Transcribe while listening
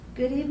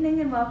Good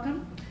evening and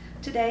welcome.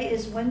 Today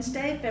is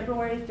Wednesday,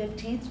 February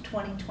 15th,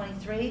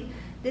 2023.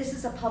 This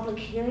is a public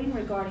hearing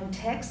regarding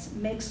Tex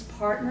Mix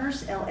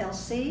Partners,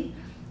 LLC,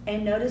 a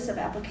notice of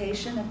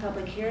application and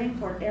public hearing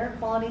for an air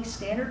quality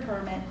standard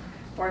permit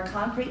for a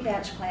concrete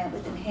batch plant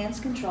with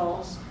enhanced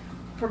controls,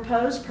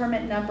 proposed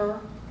permit number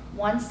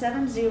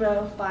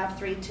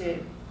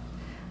 170532.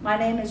 My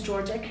name is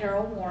Georgia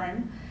Carol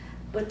Warren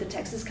with the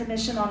Texas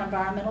Commission on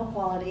Environmental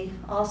Quality,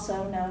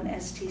 also known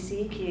as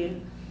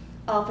TCEQ,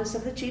 Office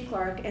of the Chief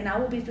Clerk, and I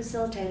will be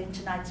facilitating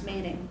tonight's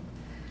meeting.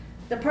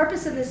 The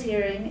purpose of this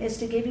hearing is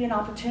to give you an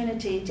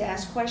opportunity to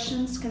ask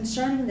questions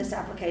concerning this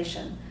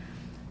application.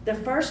 The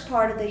first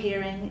part of the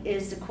hearing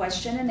is the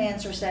question and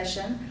answer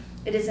session.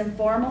 It is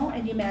informal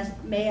and you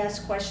may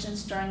ask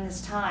questions during this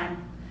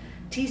time.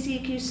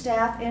 TCEQ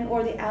staff and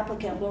or the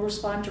applicant will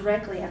respond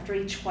directly after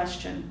each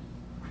question.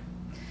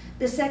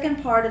 The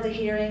second part of the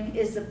hearing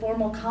is the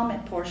formal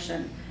comment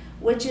portion,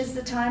 which is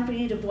the time for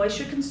you to voice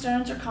your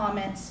concerns or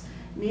comments.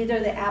 Neither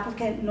the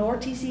applicant nor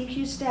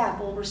TCEQ staff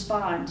will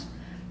respond.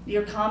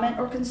 Your comment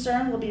or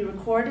concern will be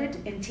recorded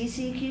and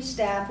TCEQ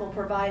staff will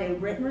provide a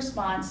written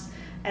response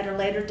at a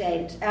later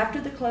date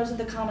after the close of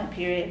the comment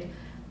period.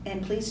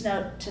 And please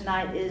note,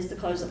 tonight is the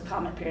close of the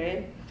comment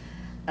period.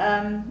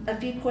 A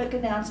few quick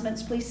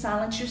announcements. Please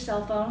silence your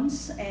cell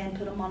phones and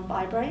put them on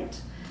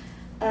vibrate.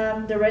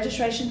 The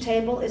registration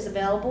table is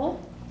available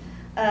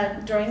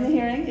during the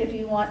hearing if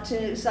you want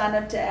to sign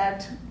up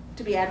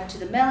to be added to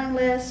the mailing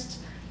list,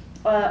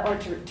 or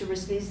to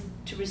receive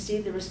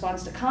the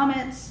response to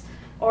comments,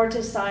 or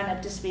to sign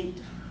up to speak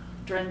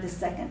during the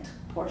second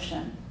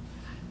portion.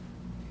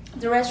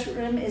 The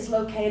restroom is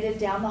located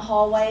down the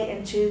hallway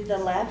and to the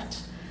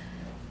left.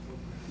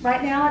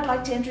 Right now I'd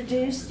like to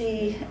introduce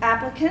the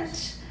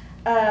applicant,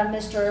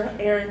 Mr.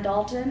 Aaron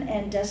Dalton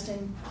and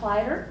Dustin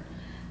Kleider.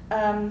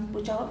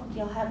 Would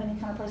y'all have any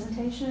kind of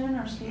presentation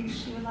or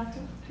speech you would like to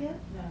give?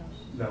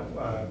 No.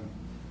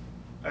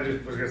 I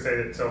just was going to say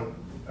that, so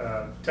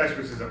Tex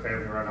Mix is a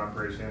family-run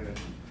operation, and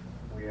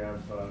we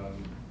have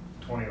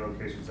 20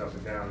 locations up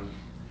and down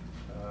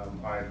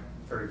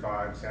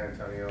I-35, San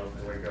Antonio,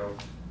 and Waco.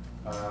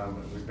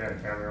 We've been a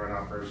family-run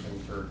operation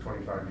for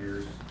 25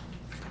 years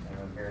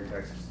here in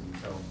Texas, and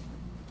so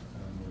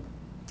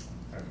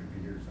we're happy to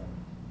be here. So.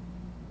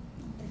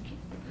 Thank you.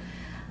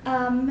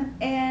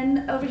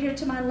 And over here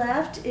to my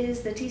left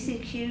is the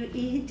TCEQ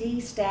ED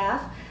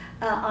staff.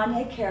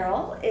 Anya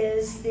Carroll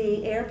is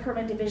the Air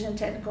Permit Division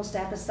technical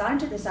staff assigned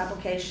to this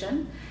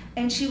application,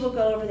 and she will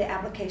go over the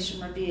application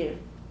review.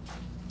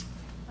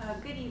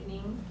 Good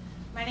evening.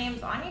 My name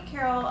is Anya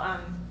Carroll.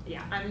 I'm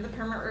the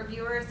permit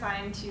reviewer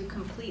assigned to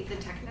complete the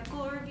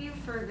technical review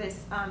for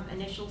this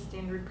initial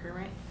standard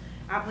permit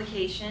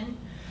application.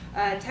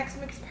 Tex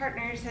Mix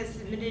Partners has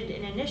submitted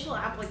an initial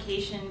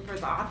application for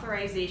the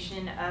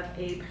authorization of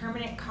a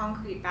permanent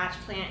concrete batch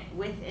plant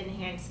with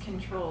enhanced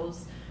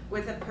controls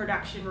with a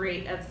production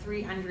rate of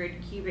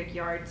 300 cubic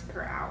yards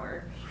per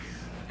hour.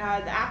 The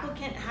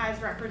applicant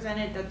has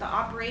represented that the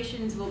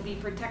operations will be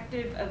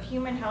protective of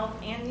human health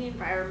and the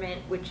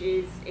environment, which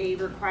is a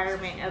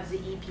requirement of the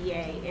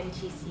EPA and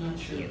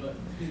TCEQ.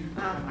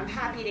 I'm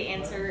happy to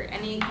answer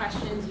any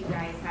questions you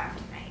guys have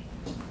tonight.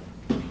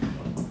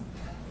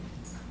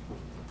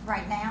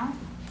 Right now?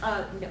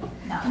 No.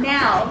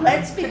 Now,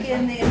 let's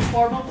begin the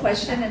informal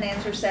question and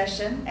answer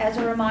session. As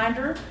a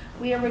reminder,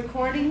 we are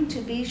recording to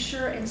be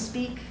sure and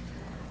speak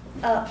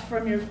up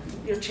from your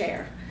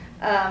chair.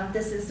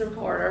 This is the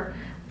recorder.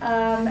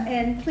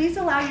 And please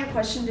allow your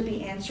question to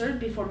be answered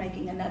before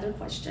making another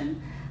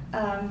question.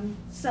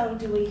 So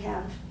do we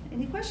have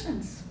any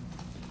questions?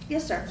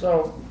 Yes, sir.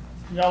 So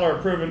y'all are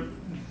approving,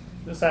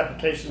 this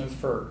application is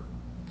for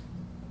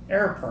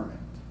air permit.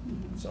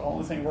 So the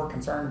only thing we're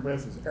concerned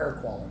with is air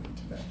quality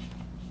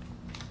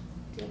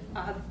today.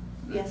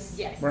 Yes.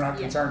 We're not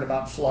concerned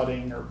about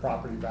flooding or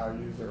property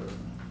values or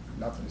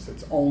nothing.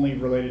 It's only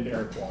related to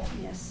air quality.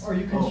 Yes. Are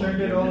you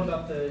concerned at all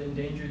about the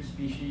endangered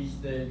species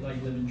that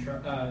live in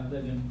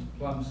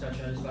Plum,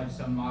 such as like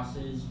some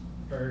mosses,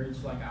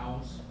 birds like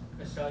owls,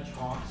 as such,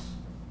 hawks?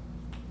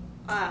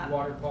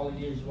 Water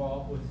quality as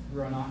well with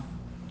runoff.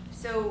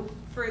 So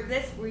for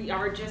this, we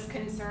are just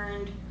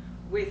concerned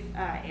with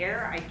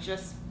air. I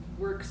just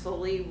work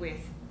solely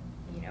with,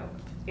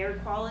 air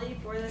quality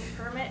for this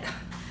permit.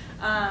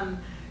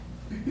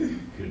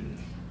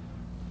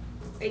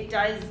 It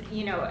does,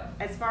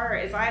 as far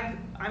as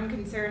I'm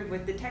concerned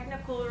with the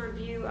technical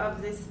review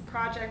of this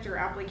project or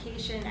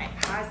application, it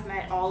has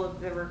met all of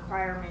the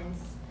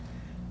requirements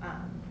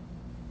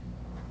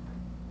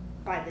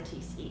by the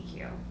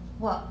TCEQ.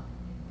 Well,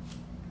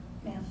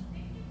 Ma'am.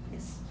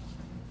 Yes.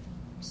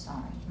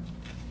 sorry.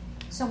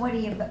 So what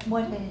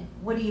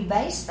do you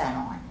base that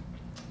on?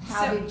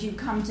 How did you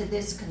come to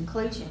this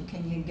conclusion?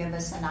 Can you give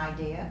us an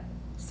idea?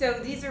 So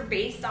these are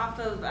based off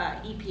of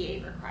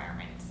EPA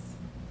requirements.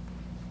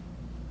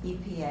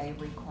 EPA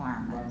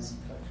requirements.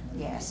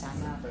 Yes, I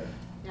know.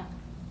 Yeah.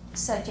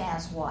 Such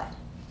as what?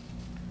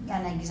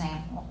 An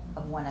example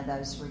of one of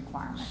those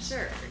requirements.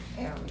 Sure.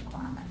 Air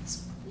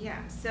requirements.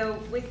 Yeah.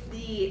 So with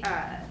the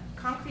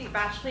concrete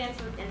batch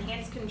plants with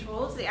enhanced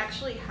controls, they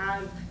actually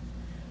have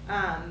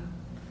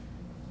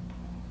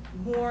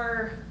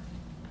more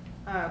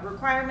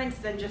requirements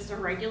than just a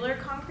regular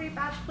concrete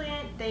batch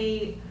plant.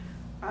 They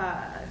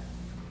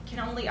can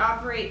only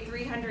operate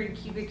 300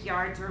 cubic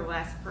yards or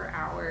less per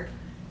hour.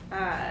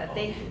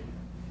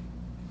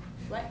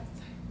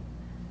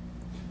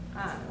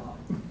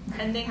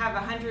 And they have a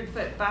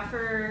 100-foot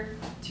buffer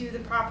to the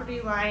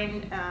property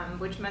line,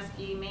 which must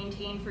be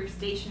maintained for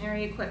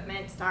stationary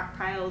equipment,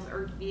 stockpiles,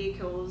 or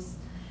vehicles.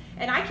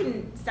 And I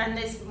can send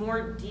this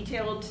more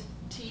detailed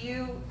to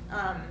you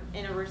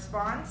in a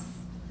response.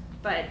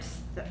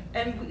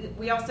 And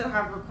we also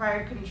have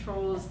required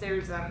controls.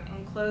 There's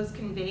enclosed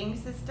conveying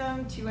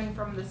system to and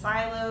from the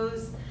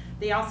silos.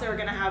 They also are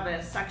going to have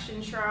a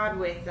suction shroud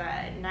with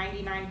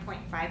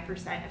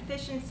 99.5%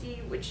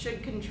 efficiency, which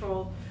should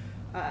control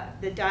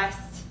the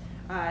dust.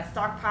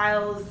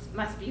 Stockpiles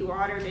must be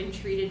watered and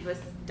treated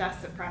with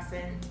dust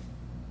suppressant.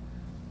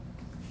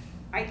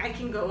 I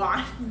can go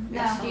on.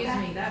 Excuse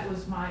me, that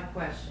was my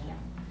question.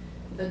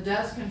 The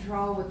dust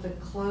control with the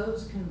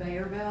closed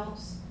conveyor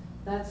belts,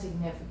 that's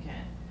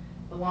significant,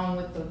 along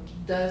with the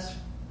dust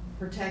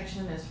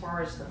protection as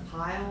far as the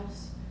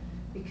piles,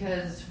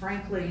 because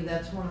frankly,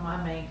 that's one of my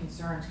main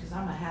concerns, because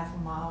I'm a half a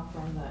mile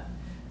from the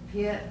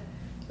pit.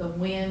 The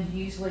wind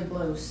usually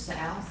blows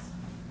south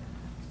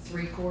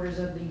 3/4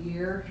 of the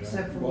year,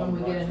 except for when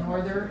we get a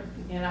norther,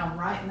 and I'm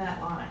right in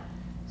that line.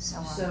 So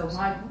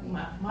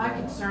my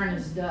concern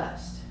is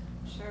dust.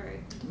 Sure.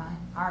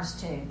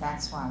 Ours too,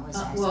 that's why I was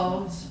asking.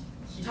 Well, it's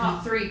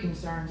top 3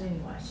 concerns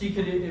anyway. See,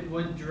 it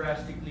would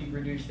drastically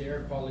reduce the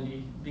air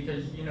quality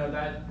because, you know,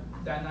 that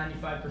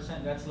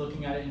 95%, that's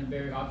looking at it in a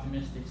very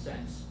optimistic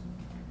sense.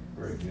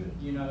 Very good.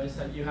 You know, it's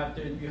like you have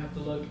to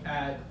look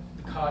at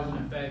the cause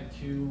and effect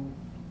to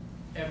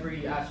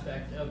every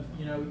aspect of,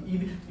 you know,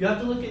 even you have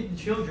to look at the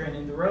children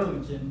and the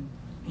roads, and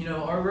you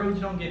know, our roads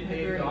don't get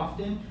paved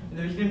often, and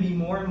there's going to be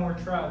more and more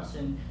trucks,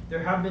 and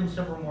there have been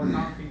several more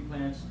concrete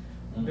plants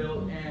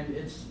built, and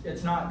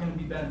it's not going to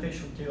be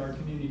beneficial to our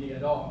community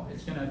at all.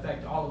 It's going to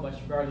affect all of us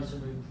regardless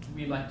of if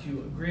we like to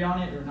agree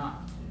on it or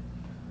not.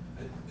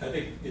 I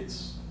think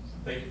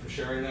thank you for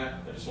sharing that.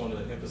 I just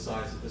wanted to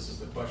emphasize that this is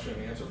the question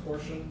and answer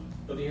portion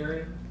of the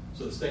hearing.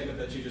 So the statement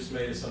that you just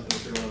made is something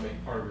that you're going to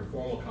make part of your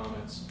formal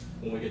comments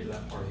when we get to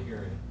that part of the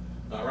hearing.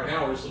 Right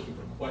now, we're just looking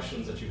for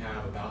questions that you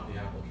have about the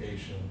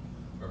application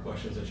or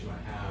questions that you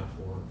might have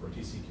for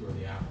TCEQ or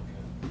the applicant.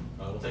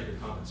 We'll take your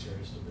comments here in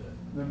just a bit.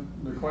 Then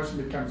the question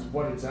becomes,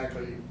 what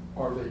exactly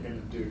are they going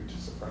to do to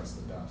suppress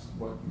the dust?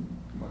 What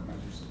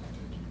measures are they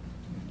taking?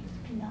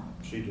 No.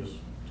 She just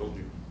told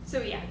you. So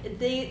yeah,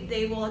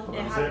 they will What was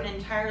have it? an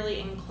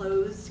entirely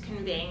enclosed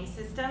conveying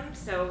system,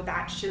 so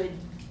that should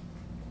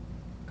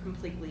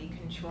completely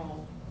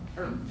control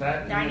or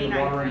That and the 99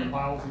 watering the point-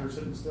 piles that are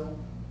sitting still?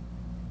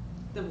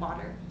 the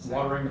water. sorry.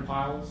 Watering the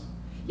piles?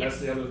 Yes.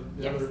 That's the other,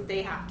 Yes,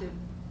 they have to.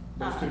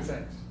 those two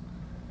things.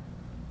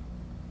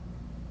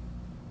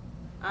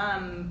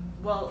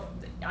 Well,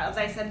 as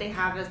I said, they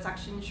have a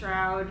suction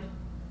shroud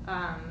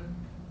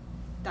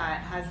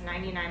that has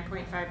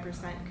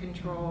 99.5%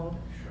 control.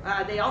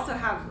 They also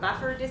have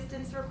buffer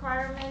distance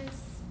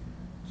requirements.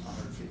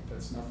 100 feet,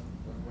 that's nothing.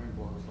 The wind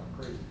blows like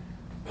crazy.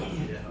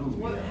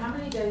 How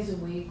many days a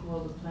week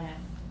will the plant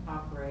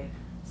operate?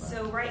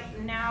 So right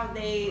now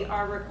they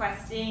are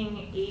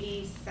requesting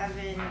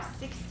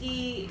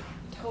 8760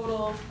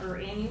 total or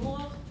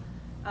annual.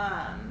 Sorry, I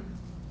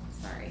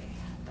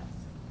have that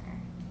somewhere.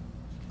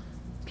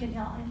 Can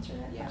y'all answer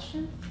that Yeah.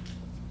 question?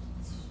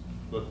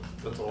 But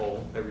that's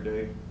all every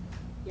day,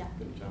 Yeah.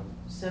 anytime.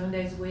 7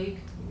 days a week?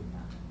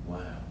 Wow.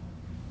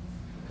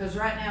 Because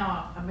right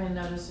now, I've been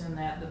noticing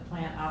that the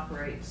plant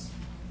operates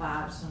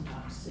 5,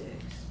 sometimes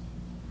 6.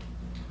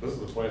 This is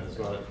the plant that's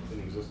not in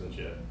existence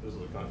yet. This is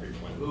the concrete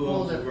plant. Who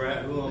owns the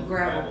gravel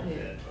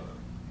pit?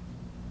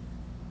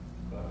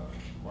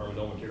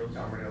 Armadillo Materials.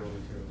 Armadillo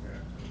Materials, yeah.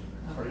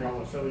 Are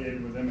y'all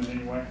affiliated with them in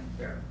any way?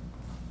 Yeah.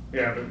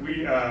 Yeah, but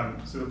we,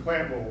 so the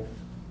plant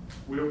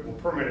we'll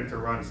permit it to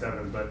run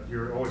 7, but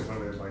you're always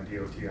limited by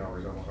DOT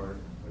hours on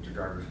what your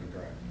drivers can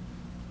drive.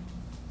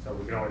 So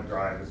we can only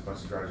drive as much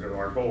as drivers go.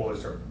 Our goal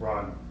is to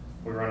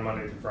we run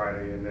Monday through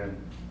Friday, and then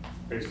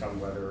based on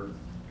weather,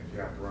 if you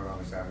have to run on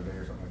a Saturday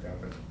or something like that,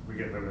 but we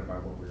get limited by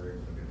what we're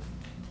able to do.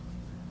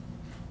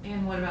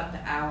 And what about the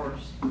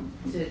hours?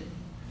 Is it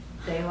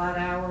daylight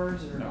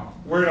hours or? No.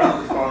 We're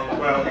not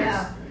responsible, well,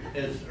 Yeah.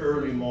 It's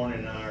early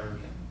morning hours,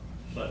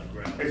 such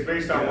ground. it's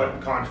based on what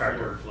the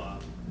contractor, 4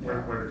 o'clock. where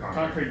the contractor.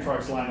 Concrete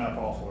trucks line up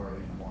awful early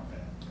in the morning.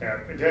 Yeah,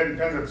 it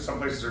depends if some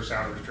places are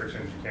sound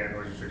restrictions,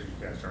 noise restrictions,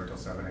 you can't start till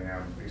 7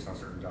 a.m. based on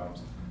certain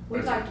jobs. But We'd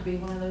it's- like to be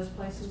one of those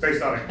places. It's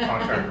based on a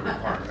contractor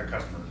requirement, a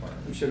customer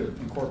requirement. We should have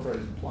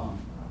incorporated Plum.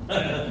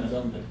 Because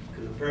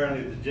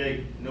apparently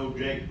the no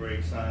Jake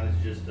brake sign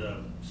is just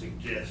a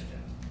suggestion.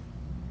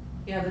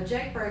 Yeah, the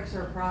Jake brakes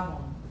are a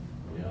problem,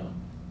 Yeah.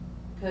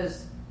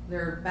 because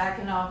they're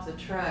backing off the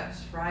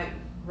trucks right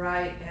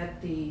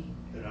at the,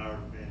 At our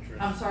entrance.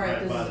 I'm sorry,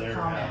 right this by is a their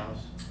comment. house.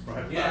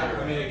 Right by Yeah,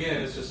 their I mean, house.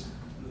 again, it's just,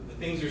 the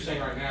things you're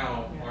saying right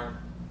now Yeah. aren't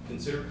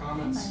consider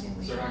comments. Maybe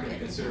we So they're not should gonna be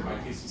get considered by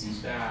comments. TCEQ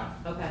staff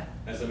Okay,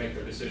 as they make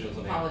their decisions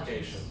on the Apologies.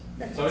 application.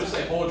 That's So I just say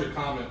okay. hold your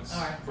comments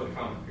All right. for the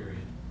comment period.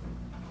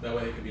 That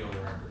way they can be on the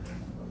record.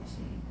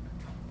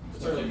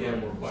 But certainly if you have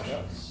more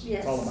questions. Yes.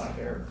 It's all about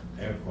air.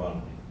 Air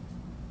quality.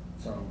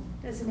 So,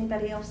 Does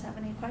anybody else have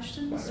any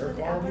questions About for air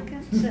the quality?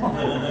 applicant?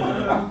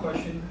 One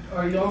question,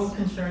 are y'all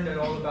concerned at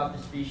all about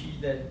the species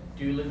that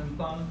do live in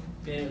Plum?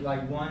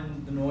 Like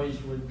one, the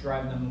noise would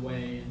drive them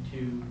away, and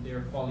two,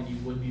 their quality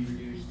would be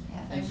reduced.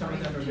 Yeah, And they some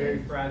of them are breed very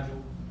too.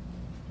 fragile.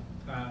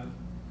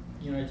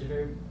 It's a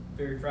very,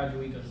 very fragile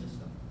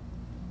ecosystem.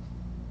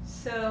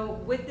 So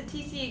with the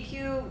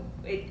TCEQ,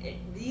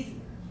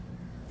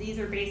 these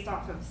are based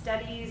off of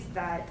studies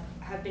that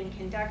have been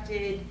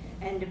conducted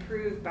and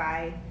approved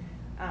by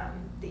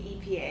the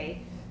EPA.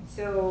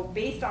 So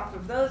based off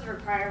of those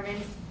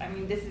requirements, I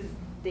mean,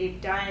 they've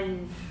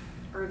done,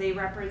 or they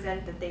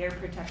represent that they are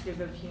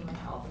protective of human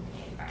health and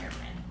the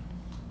environment.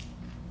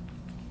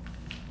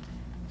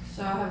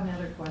 so I have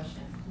another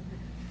question.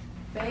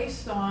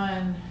 Based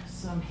on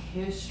some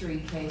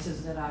history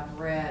cases that I've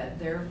read,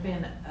 there have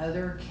been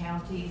other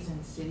counties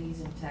and cities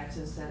in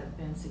Texas that have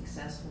been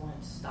successful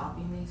in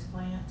stopping these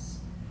plants.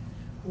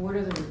 What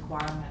are the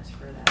requirements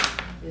for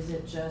that? Is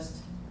it just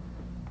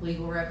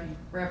legal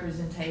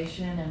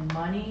representation and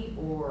money,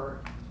 or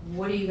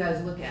what do you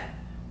guys look at?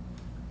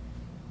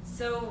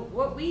 So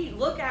what we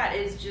look at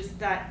is just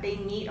that they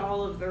meet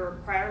all of the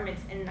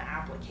requirements in the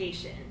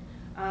application.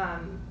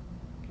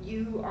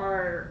 You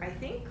are, I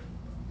think,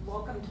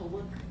 welcome to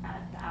look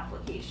at the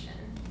application.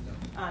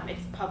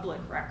 It's public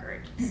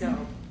record, so.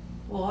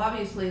 Well,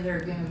 obviously, they're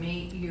gonna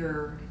meet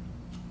your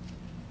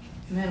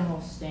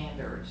minimal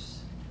standards.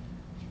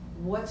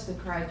 What's the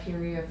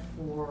criteria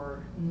for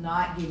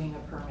not giving a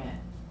permit?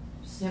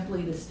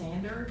 Simply the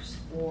standards,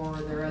 or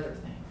are there other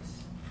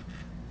things?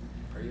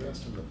 Are you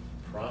asking the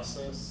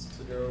process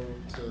to go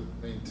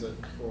to,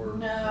 for?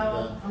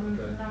 No,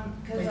 Okay. I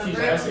because think I've she's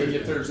read. asking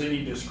if there's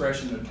any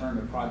discretion to turn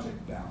the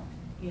project down.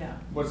 Yeah,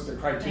 What's the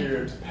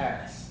criteria to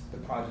pass the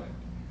project?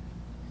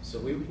 So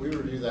we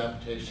review the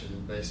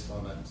application based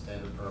on that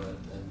standard permit,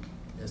 and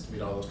it has to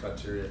meet all those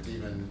criteria to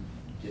even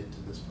get to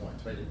this point,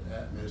 to make it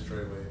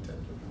administratively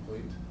intended to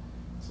complete.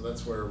 So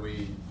that's where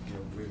we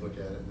look at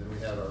it, and then we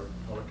have our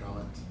public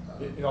comment.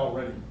 It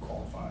already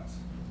qualifies.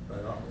 Right,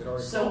 it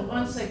already so qualifies.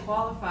 once they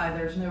qualify,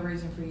 there's no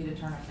reason for you to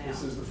turn it down.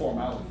 This is the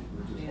formality,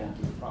 we're just Yeah. going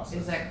through the process.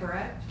 Is that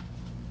correct?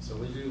 So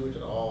we do look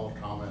at all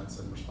comments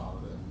and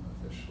respond to them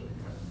officially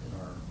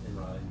in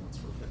writing once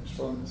we're finished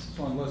So, with this.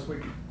 so unless we,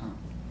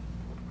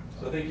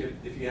 So I think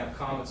if you have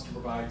comments to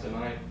provide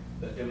tonight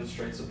that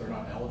demonstrates that they're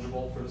not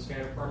eligible for the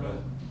standard permit,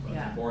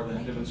 Yeah. or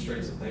that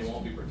demonstrates that they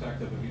won't be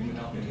protective of human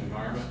health and the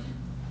environment,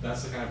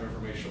 that's the kind of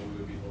information we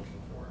would be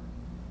looking for.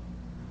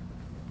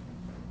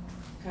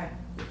 Okay.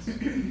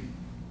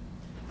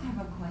 I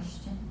have a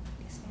question.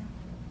 Yes, ma'am.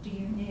 Do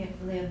you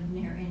live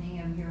near any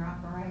of your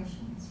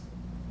operations?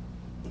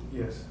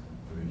 Yes.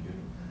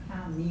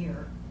 How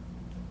near,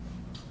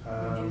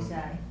 would you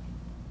say?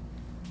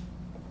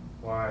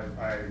 Well,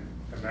 I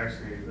am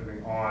actually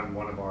living on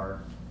one of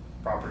our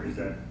properties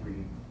that we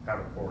have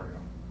a quarry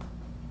on.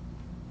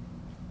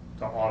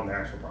 So on the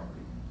actual property.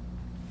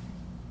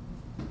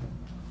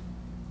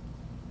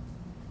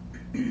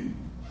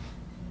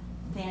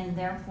 Then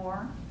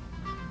therefore,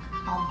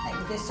 I'll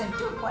take this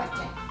into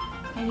question.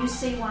 Can you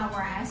see why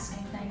we're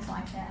asking things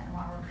like that?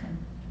 Why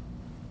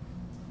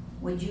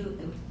would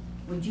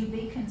you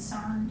be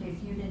concerned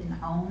if you didn't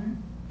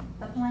own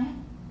the plant?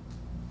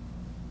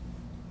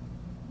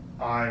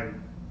 I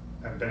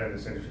have been in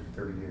this industry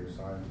for 30 years,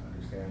 so I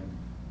understand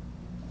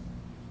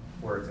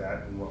where it's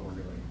at and what we're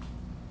doing.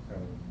 So,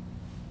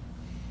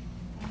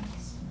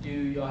 Do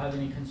y'all have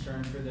any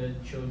concern for the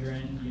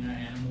children,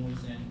 animals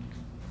and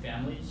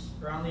families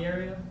around the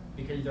area?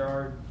 Because there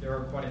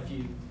are quite a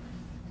few.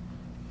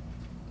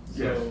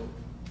 yes, So,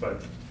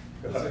 but.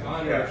 as a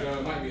conduit, Joe,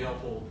 it might be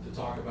helpful to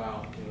talk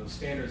about, the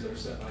standards that are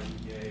set by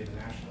EPA, the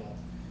National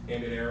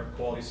Ambient Air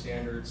Quality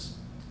Standards.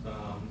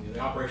 The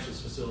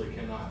operations facility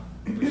cannot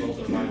result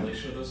in a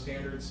violation of those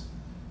standards.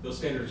 Those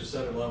standards are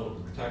set at a level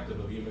of protective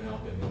of human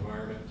health and the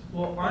environment.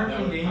 Well, aren't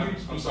That would- endangered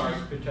I'm species sorry.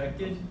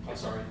 protected? I'm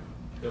sorry.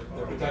 They're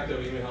protective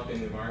of human health and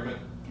the environment,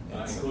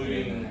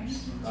 including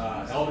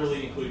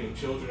elderly, including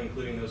children,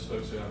 including those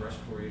folks who have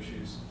respiratory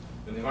issues.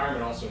 And the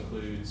environment also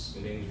includes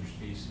endangered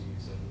species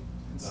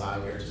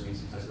and rare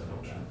species as a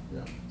whole.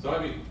 Yeah. So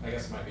I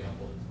guess it might be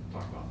helpful to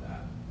talk about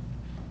that,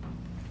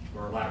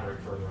 or elaborate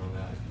further on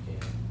that if you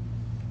can.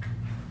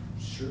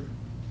 Sure.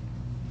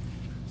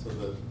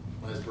 So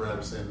as Brad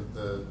was saying, that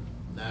the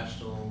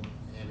National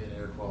Ambient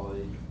Air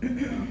Quality, or the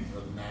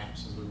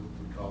NAQS as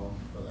we call them,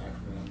 or the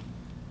acronym,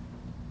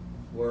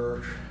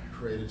 were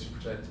created to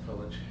protect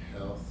public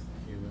health,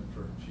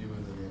 for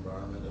humans and the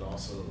environment. It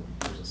also,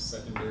 there's a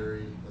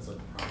secondary, that's like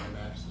the primary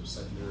NAQS, there's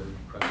secondary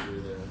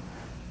criteria there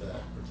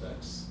that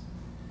protects,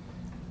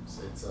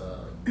 so it's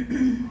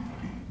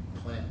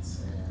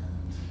plants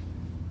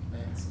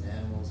and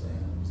animals,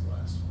 and what was the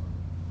last one?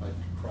 Like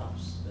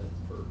crops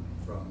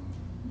from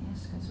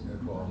Yes, because air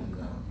quality.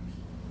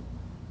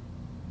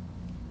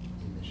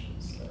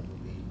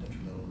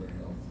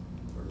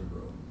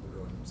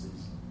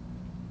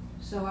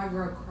 So I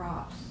grow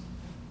crops.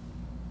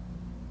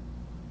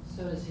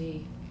 So does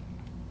he,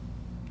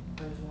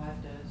 or his wife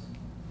does.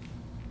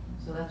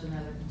 So that's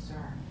another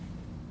concern.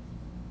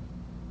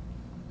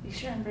 Be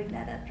sure and bring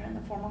that up during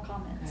the formal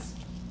comments.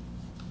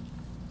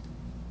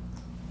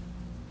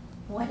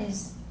 What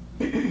is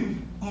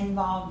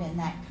involved in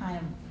that kind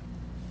of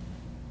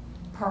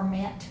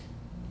permit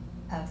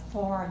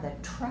for the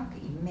truck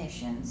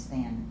emissions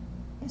then?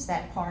 Is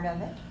that part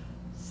of it?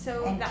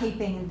 So And that,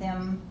 keeping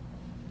them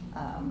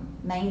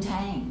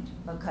maintained,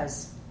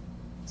 because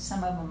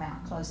some of them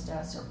out close to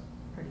us are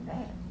pretty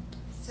bad.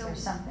 So- Is there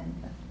something?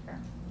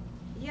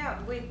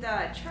 yeah, with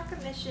truck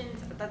emissions,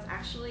 that's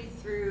actually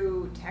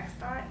through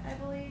TxDOT, I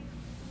believe,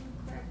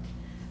 correct?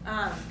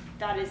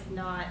 That is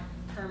not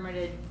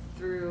permitted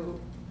through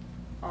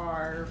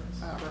our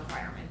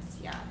requirements,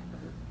 yeah,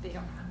 they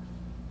don't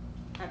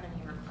have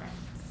any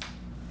requirements.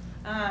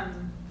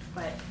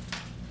 But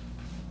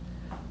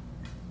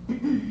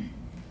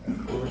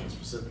We're looking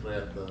specifically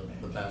at the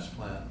batch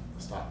plant,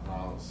 the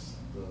stockpiles,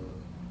 the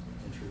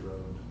entry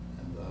road,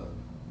 and the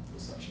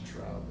suction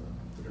shroud,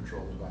 the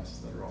control devices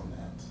that are on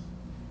that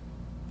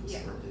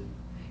facility.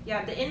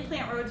 yeah, the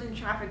in-plant roads and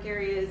traffic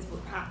areas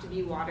will have to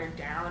be watered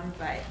down,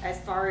 but as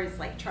far as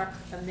like truck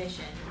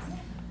emissions,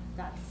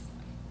 that's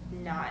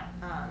not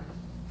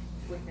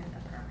within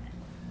the permit.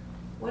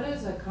 What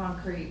is a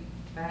concrete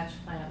batch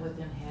plant with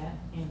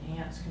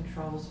enhanced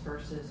controls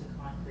versus a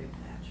concrete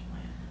batch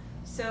plant?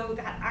 So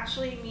that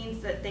actually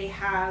means that they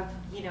have,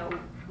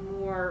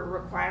 more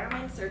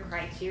requirements or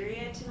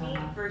criteria to meet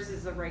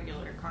versus a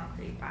regular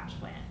concrete batch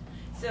plant.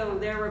 So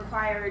they're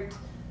required,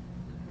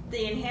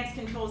 the enhanced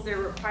controls, they're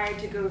required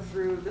to go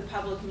through the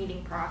public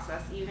meeting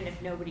process, even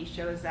if nobody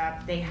shows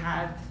up. They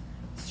have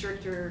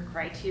stricter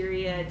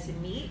criteria to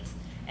meet.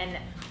 And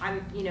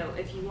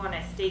if you want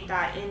to state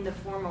that in the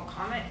formal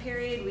comment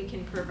period, we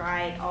can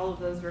provide all of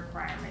those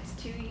requirements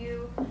to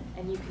you,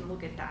 and you can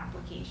look at the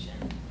application.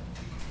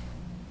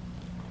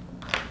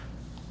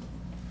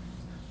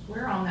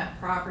 Where on that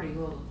property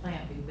will the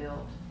plant be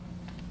built?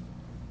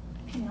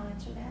 Can you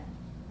answer that?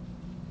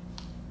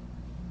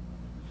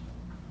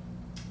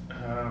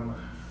 I'm trying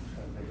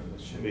to think of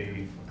this. Should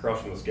be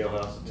across from the scale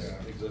house that's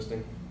Yeah. existing.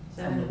 Is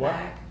that From in the the what?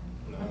 back?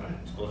 No,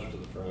 it's closer to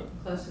the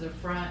front. Close to the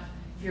front?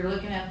 If you're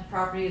looking at the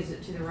property, is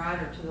it to the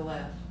right or to the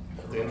left?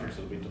 The entrance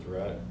will be to the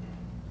right.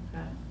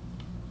 Okay.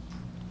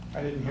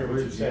 I didn't hear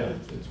what you said.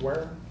 It's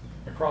where?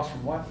 Across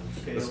from what?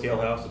 The scale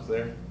house that's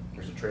there,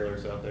 there's the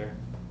trailers out there.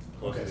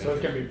 Close Okay, to the so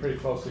it's gonna be entrance. pretty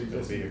close to the It'll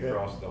existing be pit.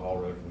 across the hall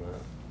road from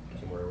that,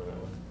 somewhere over that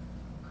way.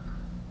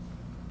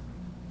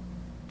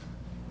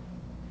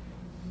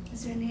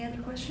 Is there any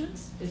other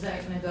questions? Is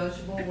that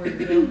negotiable where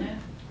you're building it?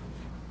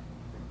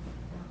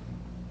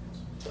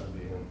 That'd be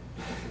him.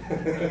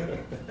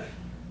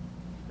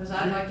 Because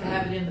I'd like to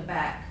have it in the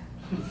back.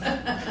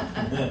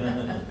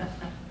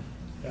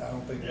 Yeah, I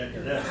don't think. Yeah,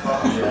 'cause that's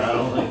possible. Yeah, I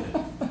don't think.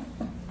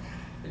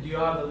 Do you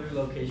have other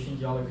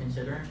locations y'all are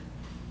considering?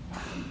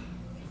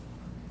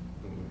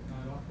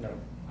 No.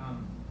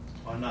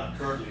 Well, not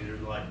currently,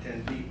 there's like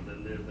 10 people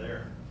that live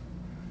there.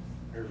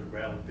 There's a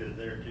gravel pit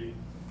there too.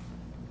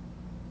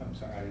 I'm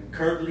sorry, I didn't.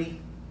 Kirtley,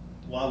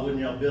 why wouldn't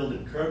y'all build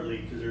in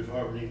Kirtley? Because there's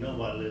hardly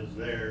nobody lives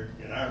there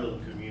in our little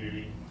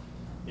community.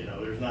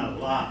 There's not a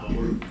lot, but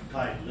we're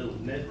tight little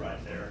knit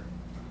right there.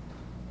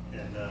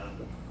 And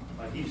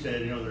like you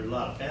said, there's a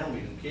lot of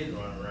families and kids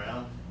running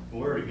around.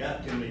 And we already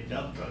got too many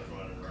dump trucks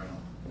running around.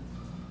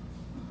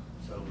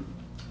 So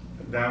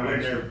That would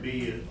would there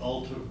be an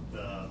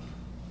alternate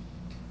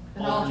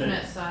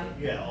site?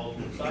 Yeah,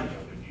 alternate site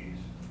y'all could use.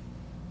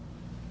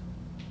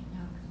 No,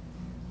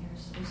 they're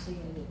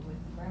associated with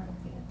the gravel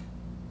pit.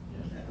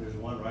 Yeah, there's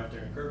one right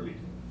there in Kirtley,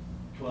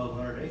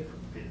 1,200 acre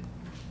pit.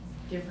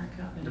 Different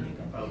company.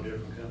 Oh,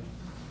 different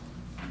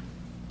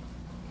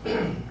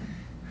company.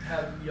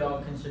 Have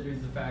y'all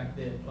considered the fact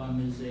that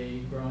Plum is a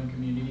growing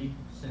community?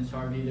 Since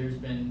Harvey, there's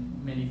been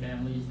many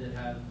families that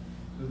have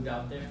moved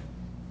out there.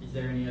 Is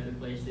there any other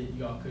place that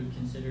y'all could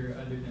consider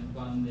other than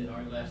Plum that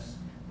are less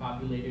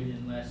populated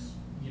and less,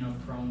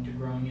 prone to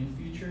growing in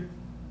the future?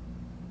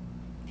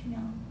 Can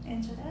you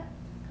answer that?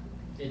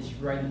 It's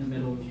right in the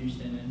middle of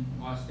Houston and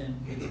Austin.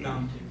 It's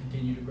bound to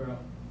continue to grow.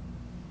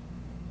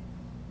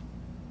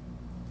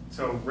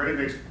 So ready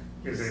mix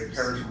is a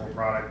perishable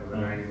product with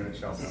a 90-minute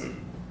shelf life.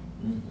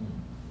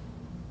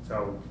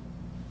 So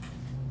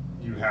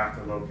you have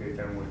to locate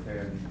them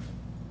within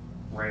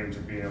range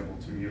of being able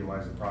to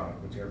utilize the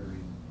product, which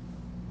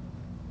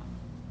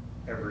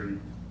every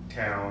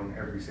town,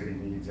 every city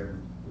needs,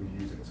 we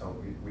use it. So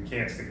we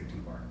can't stick it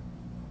too far.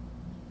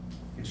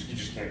 You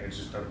just can't, it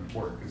just doesn't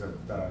work because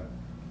the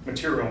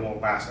material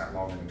won't last that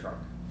long in the truck.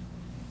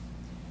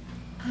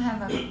 I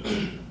have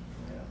a,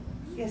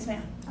 Yes,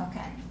 ma'am.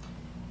 okay.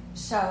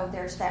 So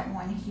there's that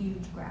one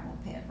huge gravel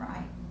pit,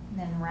 right? And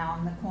then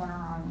around the corner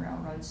on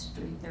Railroad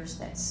Street, there's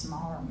that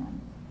smaller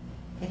one.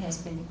 It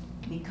has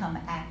become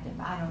active.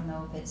 I don't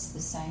know if it's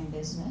the same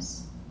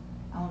business,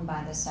 owned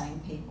by the same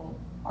people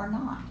or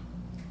not.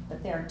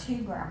 But there are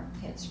two gravel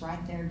pits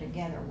right there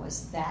together.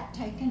 Was that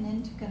taken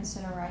into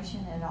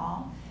consideration at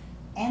all?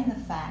 and the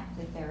fact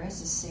that there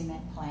is a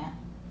cement plant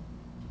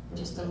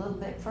just a little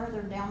bit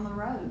further down the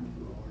road.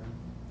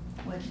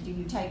 Do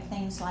you take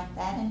things like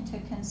that into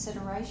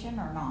consideration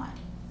or not?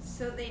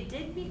 So they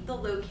did meet the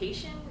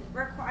location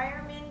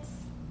requirements.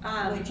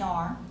 Which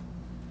are?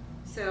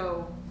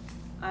 So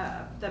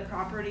the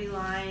property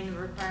line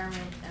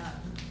requirement,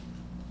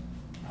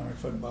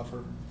 100-foot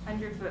buffer.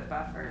 100-foot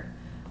buffer.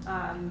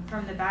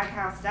 From the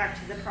baghouse deck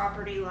to the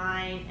property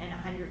line, and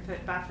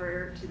 100-foot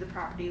buffer to the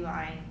property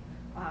line,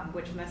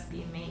 which must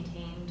be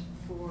maintained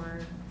for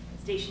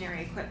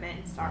stationary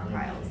equipment,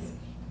 stockpiles,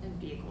 and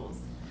vehicles.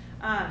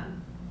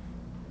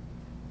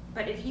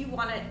 But if you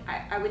want to,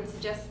 I would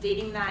suggest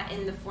stating that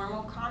in the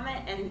formal comment,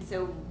 and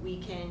so we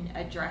can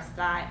address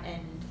that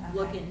and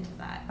look Okay. into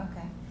that.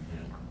 Okay.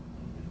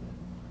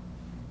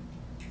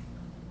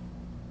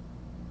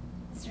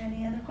 Is there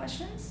any other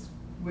questions?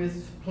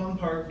 With Plum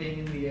Park being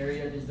in the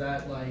area, does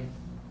that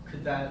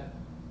could that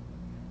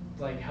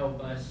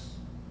help us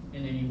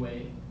in any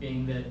way,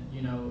 being that,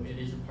 it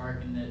is a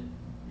park and that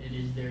it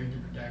is there to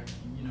protect,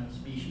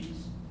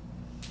 species?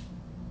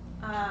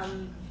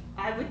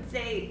 I would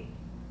say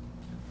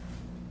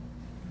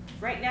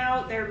right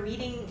now they're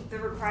meeting the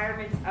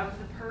requirements of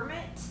the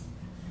permit.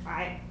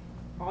 I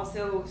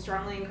also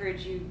strongly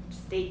encourage you to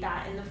state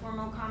that in the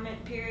formal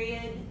comment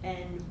period,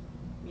 and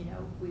we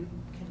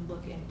can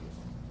look into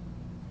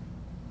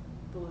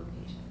the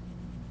location.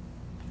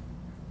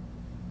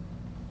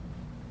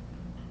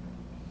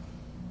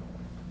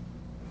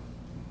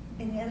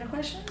 Any other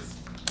questions?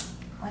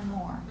 One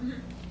more.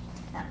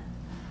 Mm-hmm.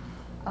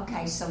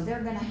 Okay, so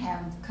they're gonna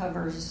have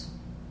covers,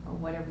 or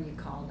whatever you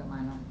called them, I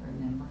don't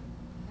remember,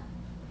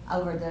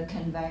 over the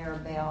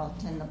conveyor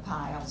belt, and the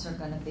piles are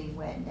gonna be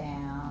wet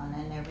down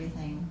and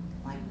everything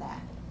like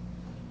that.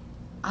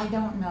 I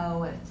don't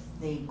know if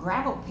the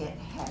gravel pit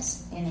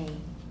has any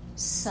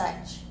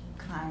such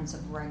kinds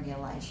of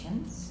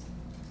regulations,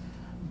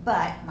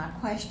 but my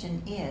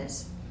question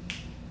is,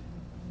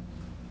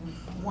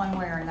 one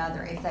way or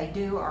another, if they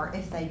do or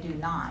if they do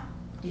not,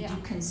 did you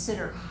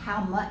consider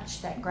how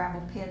much that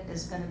gravel pit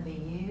is going to be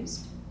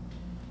used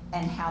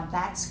and how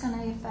that's going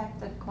to affect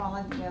the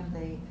quality of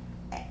the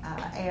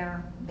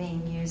air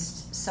being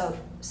used so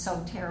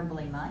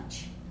terribly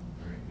much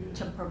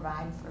to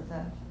provide for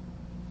the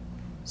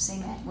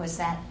cement? Was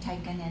that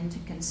taken into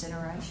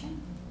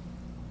consideration?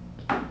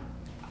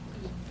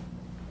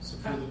 So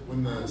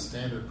when the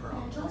standard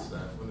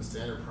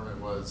permit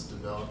was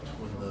developed,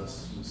 when the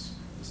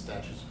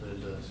statutes put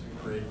in to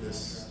create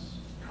this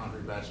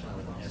concrete batch plant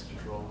with enhanced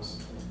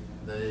controls,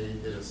 they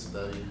did a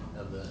study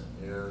of the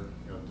air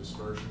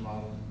dispersion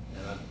model,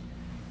 and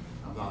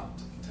I'm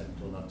not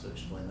technical enough to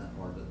explain that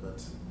part of it,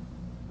 but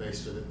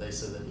basically they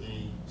said that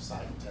any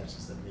site in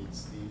Texas that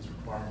meets these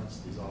requirements,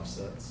 these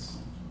offsets,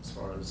 as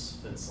far as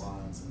fence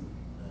lines and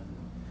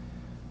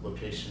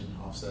location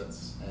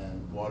offsets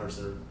and waters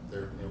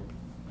that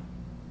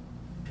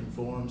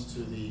conforms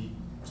to the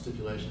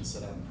stipulations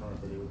set out in the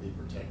permit, that it would be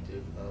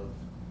protective of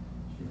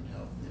human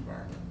health and the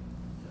environment,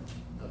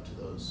 up to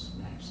those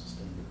max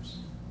standards.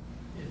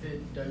 If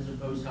it does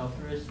pose health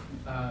risk,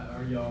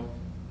 are y'all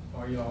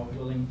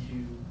willing to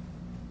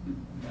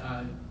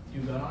do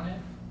good on it?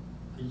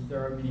 Because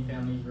there are many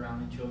families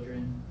around the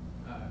children.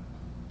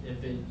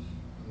 If it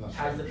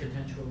has the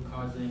potential of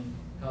causing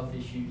health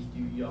issues,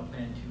 do y'all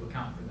plan to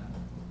account for them?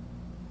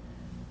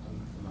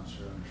 I'm not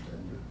sure I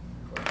understand your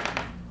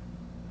question.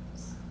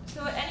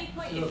 So at any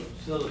point,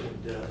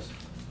 Silicon dust.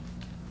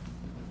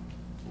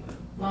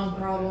 Lung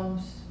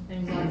problems,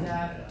 things like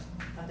that.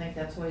 I think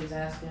that's what he's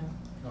asking,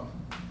 No.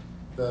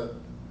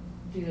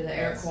 due to the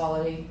air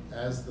quality.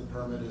 As the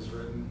permit is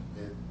written,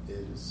 it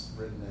is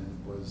written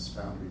and was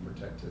found to be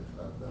protective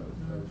of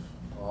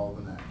all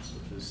the NACs,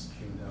 which is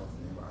human health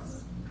and the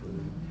environment,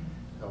 including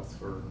health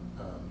for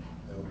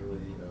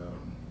elderly,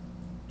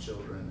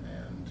 children,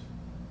 and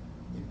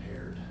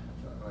impaired,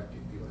 like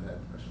people that had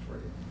respiratory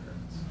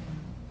impairments.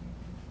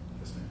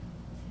 Yes, ma'am.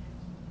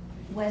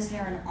 Was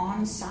there an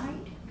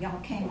on-site?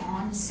 Y'all came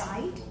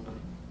on-site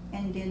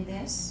and did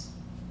this?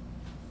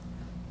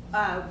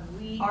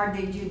 Or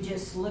did you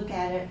just look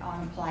at it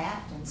on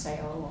plat and say,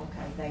 oh,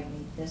 okay, they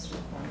meet this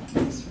requirement,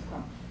 this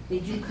requirement?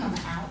 Did you come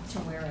out to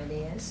where it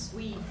is?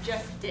 we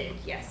just did,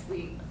 yes,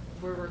 we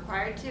were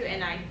required to,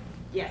 and I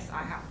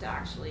have to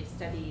actually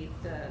study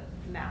the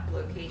map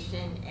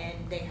location,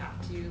 and they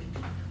have to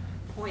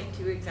point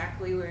to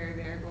exactly where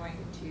they're going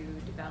to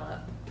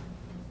develop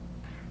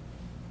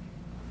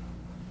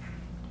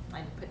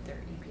and put their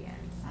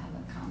EPNs. I have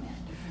a comment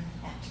for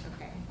that.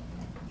 Okay.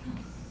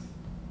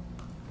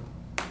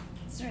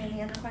 Is there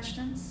any other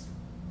questions?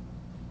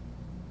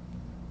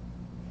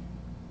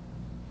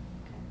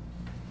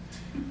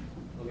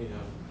 Let me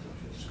know,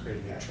 just create a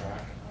new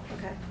track.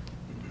 Okay.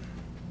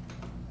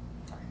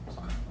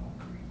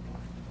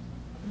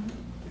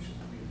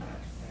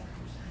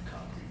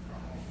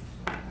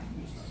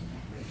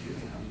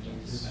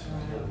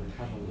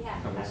 Yeah,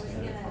 I was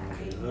gonna.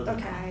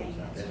 Okay.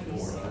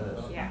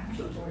 Yeah.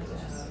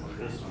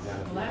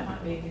 Well, that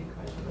might be a good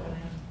question to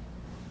ask.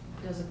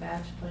 Does a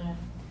batch plant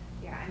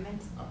Yeah, I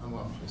meant. I'm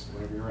on just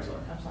whatever you're sorry.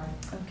 I'm sorry.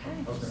 Okay.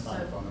 I was gonna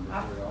find a phone number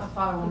for you. I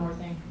thought of one more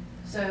thing.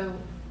 So,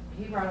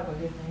 he brought up a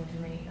good thing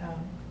to me.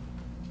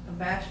 A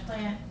batch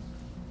plant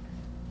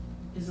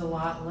is a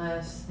lot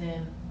less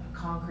than a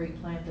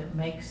concrete plant that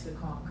makes the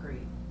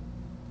concrete,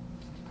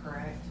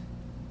 correct?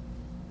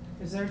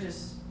 Because they're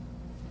just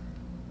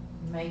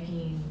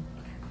making,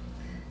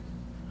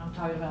 I'm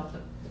talking about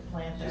the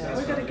plant She's that.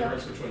 asking about the go.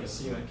 difference between a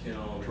cement kiln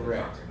and a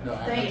Correct. concrete No,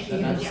 house. Thank you.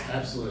 that's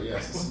absolutely,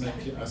 yes. A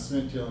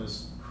cement kiln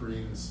is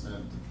creating the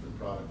cement, the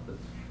product, but a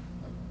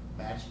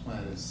batch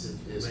plant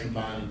is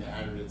combining the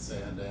aggregate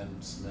sand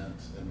and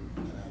cement and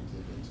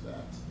additive into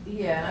that.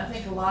 Yeah, and I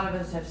think a lot of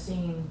us have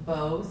seen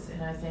both,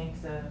 and I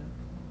think the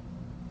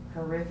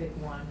horrific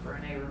one for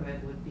a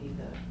neighborhood would be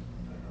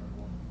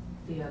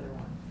the other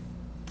one.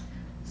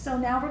 So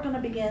now we're going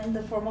to begin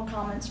the formal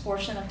comments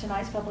portion of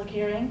tonight's public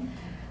hearing.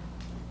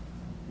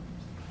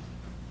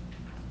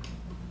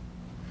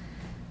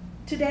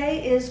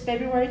 Today is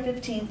February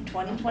 15th,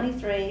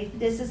 2023.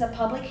 This is a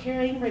public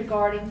hearing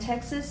regarding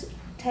Tex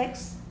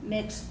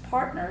Mix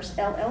Partners,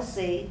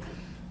 LLC,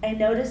 a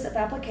notice of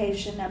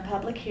application and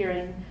public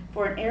hearing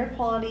for an air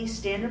quality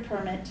standard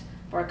permit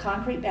for a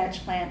concrete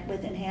batch plant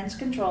with enhanced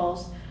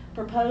controls,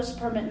 proposed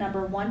permit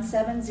number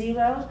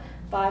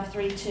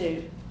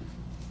 170532.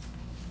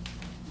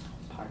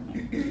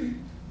 Pardon me.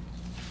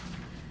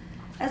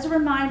 As a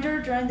reminder,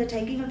 during the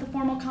taking of the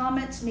formal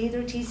comments,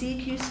 neither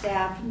TCEQ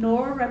staff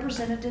nor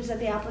representatives of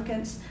the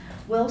applicants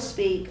will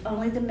speak,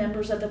 only the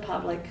members of the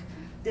public.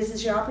 This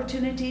is your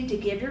opportunity to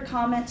give your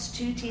comments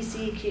to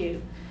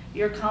TCEQ.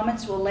 Your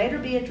comments will later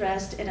be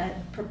addressed in a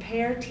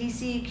prepared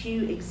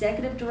TCEQ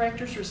Executive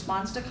Director's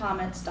Response to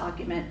Comments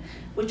document,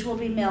 which will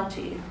be mailed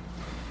to you.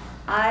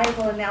 I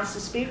will announce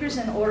the speakers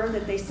in order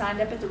that they signed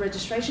up at the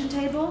registration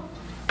table,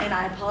 and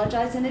I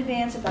apologize in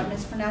advance if I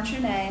mispronounce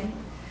your name.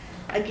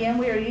 Again,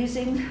 we are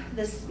using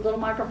this little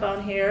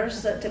microphone here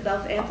to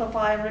both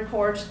amplify and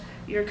record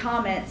your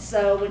comments.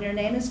 So when your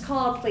name is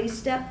called, please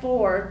step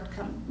forward,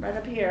 come right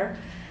up here,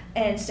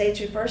 and state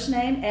your first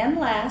name and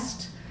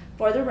last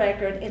for the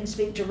record and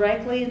speak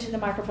directly into the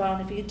microphone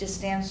if you could just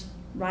stand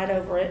right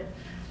over it.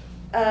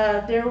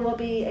 There will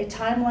be a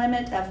time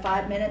limit of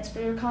 5 minutes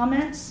for your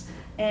comments,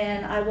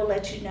 and I will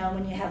let you know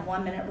when you have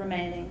 1 minute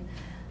remaining.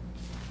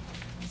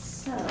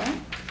 So,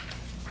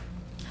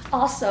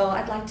 also,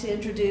 I'd like to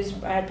introduce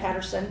Brad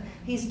Patterson.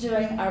 He's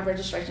doing our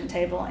registration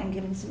table and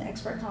giving some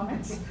expert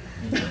comments.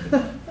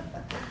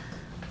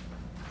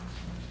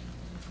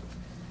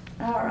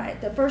 All right,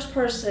 the first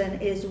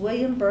person is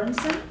William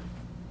Burnson.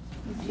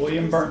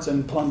 William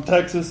Burnson, Plum,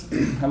 Texas.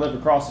 I live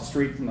across the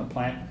street from the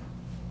plant.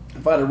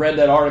 If I'd have read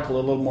that article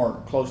a little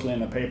more closely in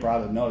the paper,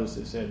 I'd have noticed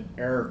it said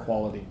air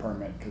quality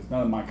permit, because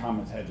none of my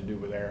comments had to do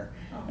with air.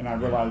 And I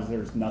realized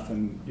there's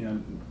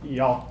nothing,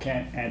 y'all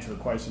can't answer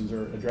questions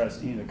or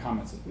address any of the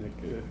comments,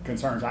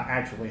 concerns I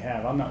actually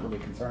have. I'm not really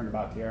concerned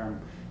about the air.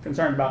 I'm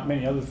concerned about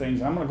many other things.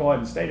 And I'm going to go ahead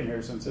and state them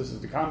here since this is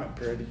the comment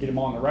period to get them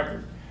on the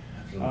record.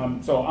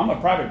 So I'm a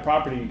private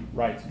property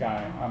rights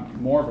guy.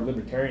 I'm more of a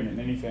libertarian than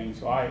anything.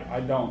 So I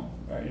don't,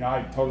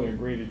 I totally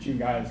agree that you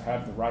guys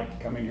have the right to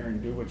come in here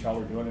and do what y'all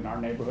are doing in our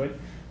neighborhood.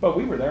 But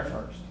we were there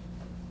first.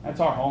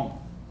 That's our home.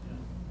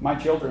 My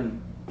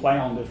children play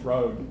on this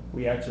road.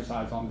 We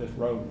exercise on this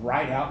road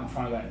right out in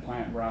front of that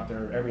plant. We're out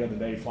there every other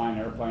day flying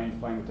airplanes,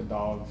 playing with the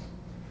dogs.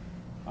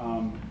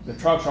 The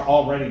trucks are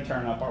already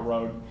tearing up our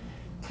road.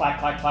 Clack,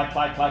 clack, clack,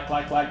 clack, clack,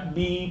 clack, clack,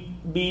 beep,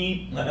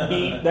 beep,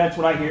 beep. That's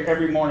what I hear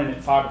every morning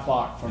at 5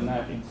 o'clock from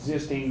that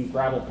existing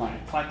gravel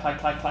plant. Clack, clack,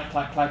 clack, clack,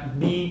 clack, clack,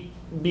 beep,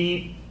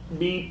 beep,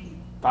 beep.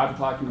 5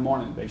 o'clock in the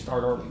morning, they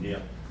start early. Yeah.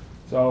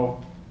 So,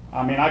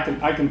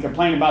 I can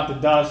complain about the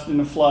dust and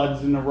the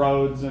floods and the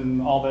roads and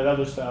all that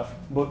other stuff,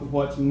 but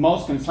what's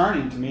most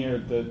concerning to me are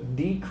the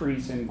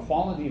decrease in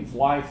quality of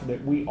life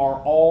that we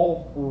are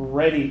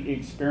already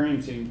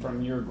experiencing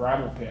from your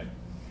gravel pit.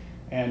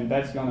 And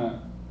that's going to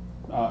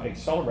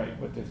accelerate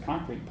with this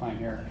concrete plant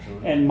here.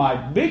 Absolutely. And my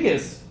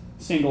biggest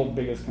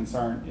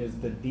concern is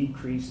the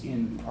decrease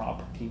in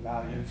property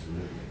values.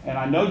 Absolutely. And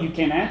I know you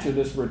can't answer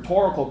this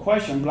rhetorical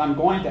question, but I'm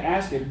going to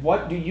ask it.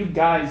 What do you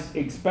guys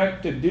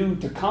expect to do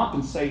to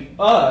compensate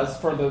us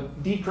for the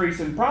decrease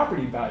in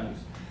property values?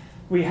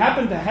 We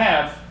happen to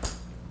have,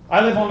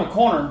 I live on the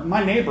corner,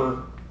 my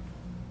neighbor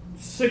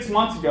 6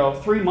 months ago,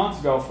 3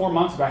 months ago, 4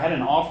 months ago, I had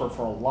an offer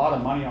for a lot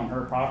of money on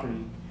her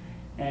property.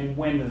 And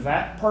when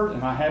that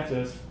person, I have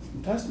this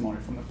testimony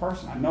from the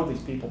person, I know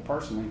these people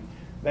personally,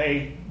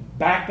 they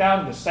backed out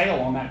of the sale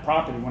on that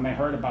property when they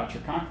heard about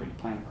your concrete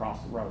plant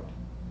across the road.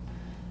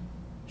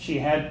 She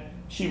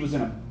was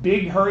in a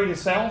big hurry to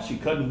sell. She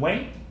couldn't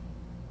wait.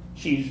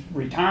 She's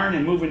retiring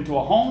and moving to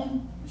a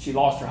home. She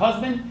lost her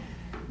husband.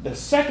 The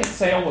second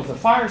sale was a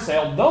fire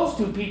sale. Those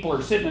two people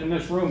are sitting in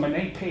this room and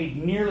they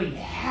paid nearly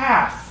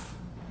half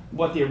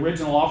what the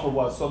original offer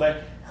was. So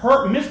that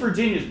Miss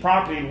Virginia's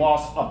property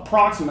lost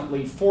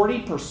approximately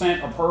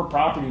 40% of her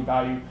property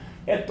value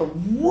at the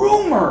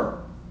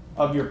rumor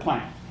of your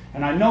plant.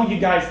 And I know you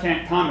guys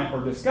can't comment or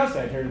discuss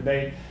that here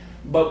today,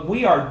 but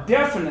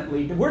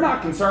we're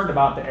not concerned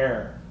about the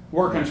air.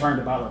 We're concerned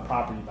about our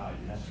property values.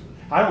 Absolutely.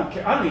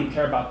 I don't even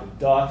care about the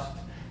dust.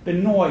 The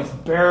noise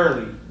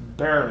barely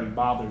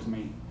bothers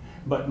me.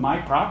 But my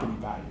property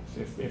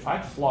values, if I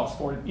just lost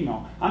 40,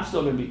 I'm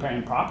still going to be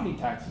paying property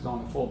taxes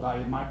on the full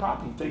value of my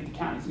property. You think the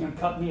county's going to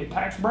cut me a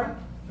tax break?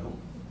 No.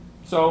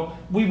 So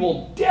we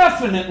will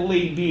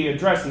definitely be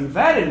addressing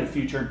that in the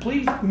future. And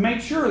please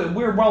make sure that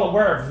we're well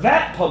aware of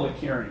that public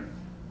hearing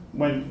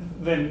when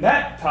then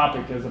that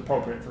topic is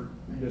appropriate for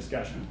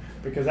discussion,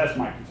 because that's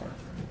my concern.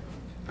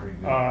 Very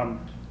good.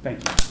 Thank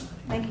you.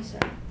 Thank you, sir.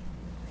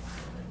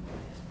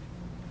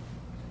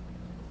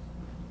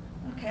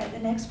 Okay, the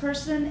next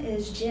person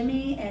is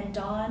Jimmy and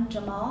Don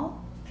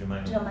Jamal.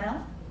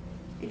 Jamal,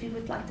 if you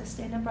would like to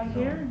stand up right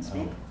here and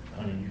speak.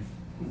 Honey,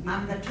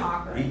 I'm the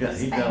talker. He in does-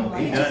 this he does-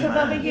 family. he Just does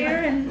above mine.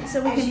 here, and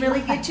so we can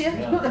really get you.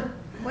 Yeah.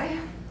 Well,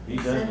 he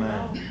does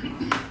mine.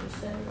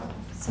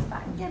 see if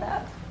I can get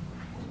up.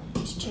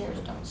 These chairs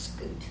don't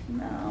scoot.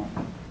 No.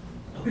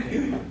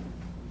 Okay.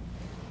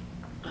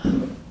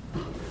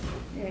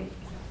 There you go.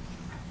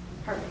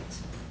 Perfect.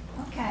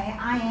 Okay,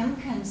 I am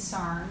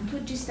concerned.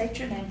 Would you state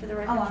your name for the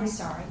record? Oh, I'm please?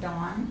 sorry,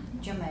 Dawn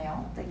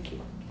Jamel. Thank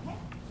you. Okay.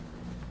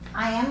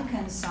 I am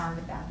concerned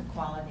about the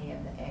quality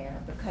of the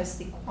air because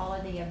the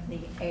quality of the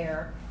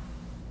air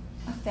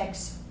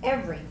affects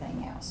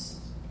everything else,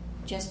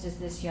 just as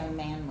this young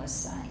man was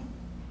saying.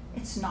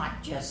 It's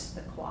not just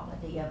the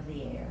quality of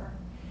the air,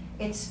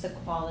 it's the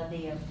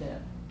quality of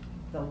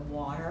the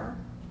water,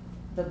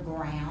 the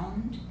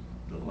ground,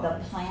 The the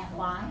life. plant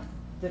life,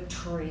 the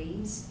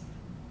trees.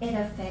 It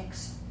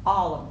affects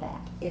all of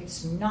that.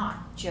 It's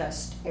not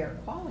just air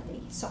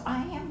quality. So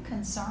I am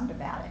concerned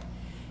about it.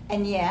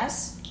 And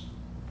yes,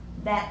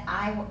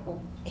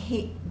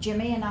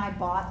 Jimmy and I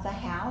bought the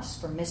house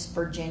for Miss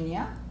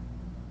Virginia.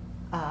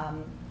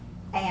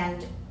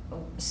 And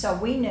so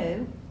we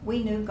knew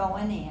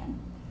going in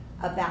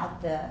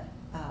about the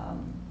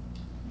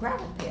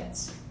gravel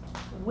pits.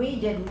 We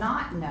did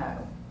not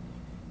know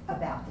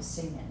about the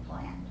cement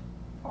plant,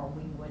 or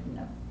we wouldn't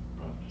have.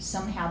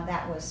 Somehow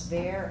that was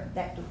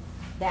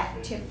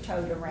that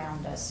tiptoed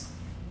around us.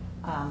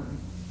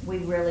 We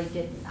really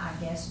didn't, I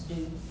guess,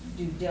 do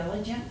due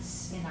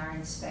diligence in our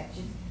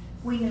inspection.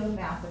 We knew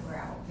about the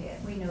gravel pit.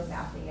 We knew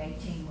about the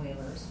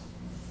 18-wheelers.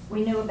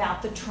 We knew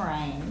about the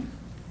train.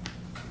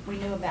 We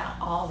knew about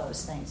all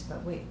those things,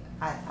 but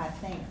I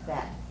think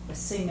that the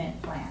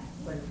cement plant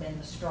would have been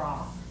the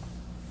straw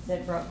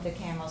that broke the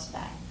camel's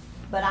back.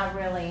 But I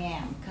really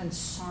am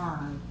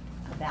concerned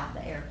about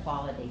the air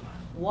quality.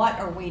 What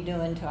are we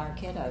doing to our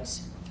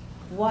kiddos?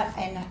 What,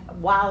 and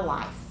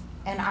wildlife,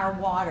 and our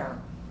water,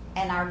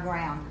 and our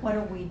ground? What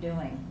are we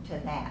doing to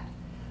that?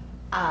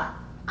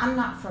 I'm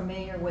not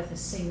familiar with a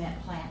cement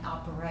plant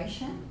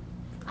operation.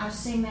 I've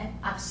seen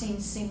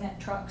cement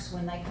trucks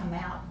when they come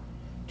out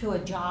to a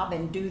job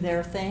and do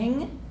their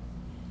thing,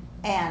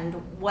 and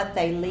what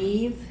they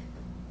leave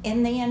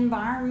in the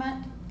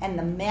environment and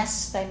the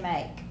mess they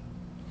make.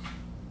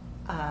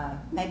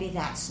 Maybe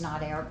that's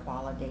not air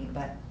quality,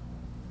 but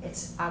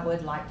I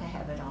would like to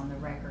have it on the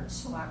record,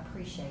 so I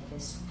appreciate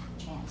this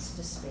chance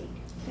to speak.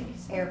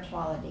 Air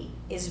quality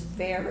is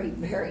very,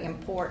 very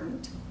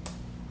important.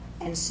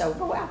 And so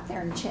go out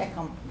there and check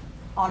them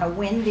on a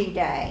windy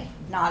day,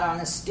 not on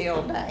a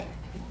still day.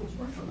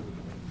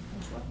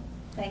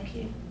 Thank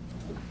you.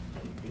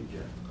 Good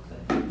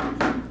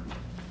job.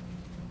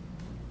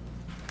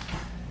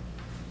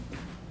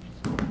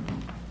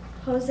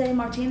 Jose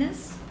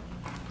Martinez.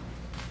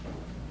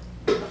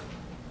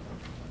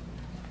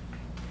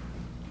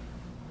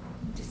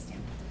 Just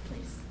stand up there,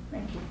 please.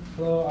 Thank you.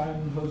 Hello,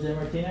 I'm Jose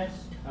Martinez.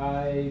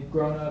 I've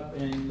grown up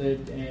and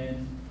lived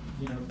in,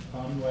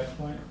 Plum, West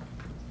Point,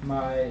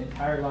 my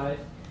entire life.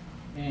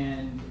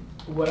 And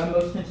what I'm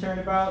most concerned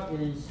about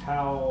is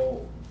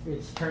how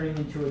it's turning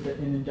into an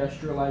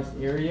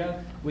industrialized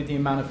area with the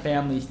amount of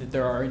families that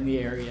there are in the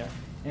area.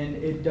 And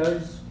it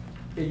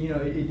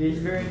is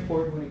very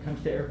important when it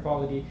comes to air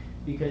quality,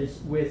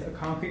 because with a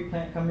concrete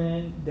plant coming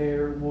in,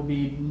 there will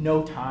be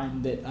no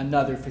time that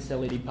another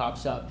facility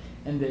pops up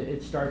and that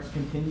it starts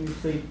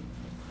continuously,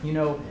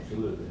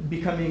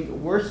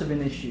 becoming worse of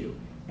an issue.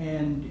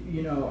 And,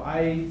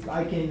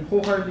 I can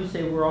wholeheartedly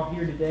say we're all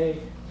here today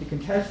to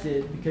contest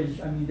it, because,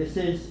 this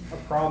is a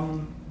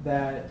problem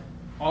that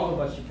all of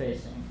us are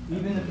facing,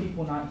 even the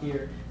people not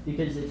here,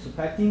 because it's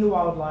affecting the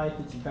wildlife,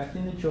 it's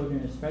affecting the children,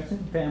 it's affecting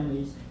the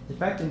families, it's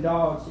affecting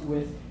dogs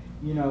with,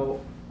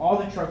 all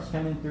the trucks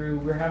coming through.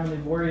 We're having to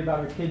worry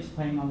about our kids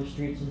playing on the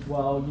streets as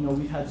well.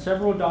 We've had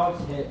several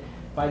dogs hit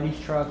by these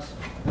trucks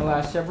in the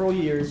last several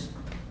years,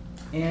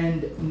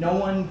 and no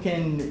one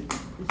can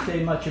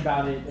say much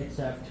about it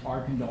except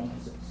our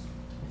condolences.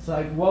 It's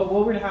like, what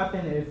would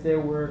happen if there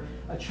were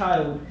a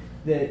child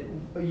that,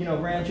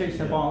 ran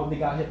chasing a ball and they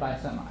got hit by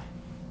a semi?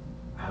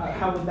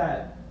 How would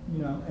that,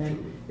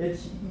 and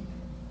it's,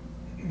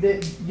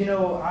 that,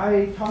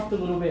 I talked a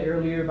little bit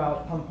earlier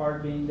about Plum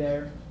Park being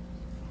there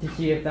to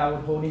see if that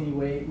would hold any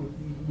weight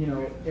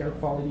with, air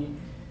quality,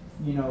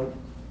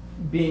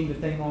 being the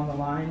thing on the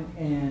line.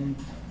 And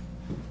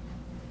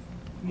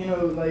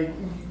like,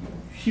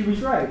 she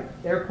was right.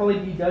 Air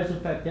quality does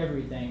affect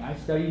everything. I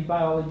studied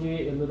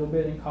biology a little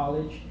bit in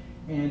college,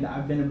 and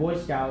I've been a Boy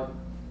Scout,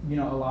 a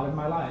lot of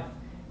my life.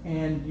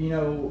 And,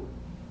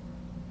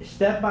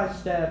 step by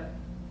step,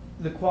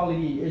 the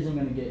quality isn't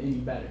going to get any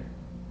better.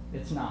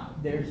 It's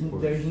not. There's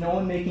no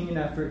one making an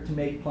effort to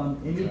make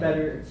Plum any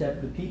better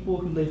except the people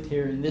who lived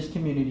here in this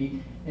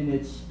community, and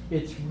it's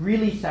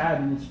really sad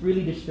and it's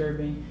really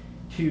disturbing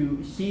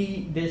to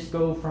see this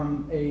go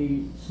from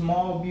a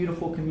small,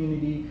 beautiful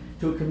community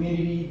to a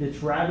community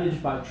that's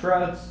ravaged by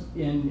trucks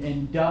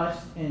and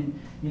dust and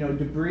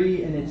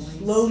debris, and it's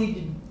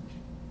slowly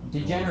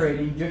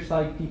degenerating, just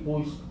like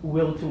people's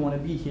will to want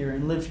to be here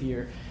and live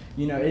here.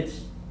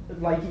 It's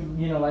like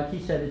he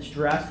said, it's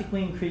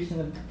drastically increasing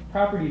the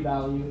property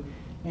value,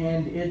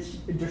 and it's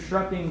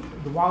disrupting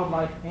the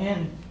wildlife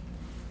and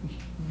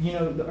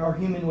our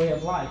human way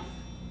of life.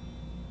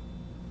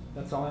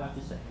 That's all I have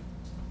to say.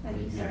 Thank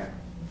you, sir.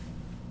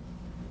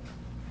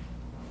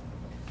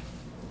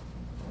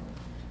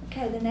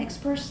 Okay, the next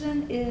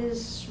person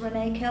is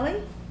Renee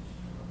Kelly.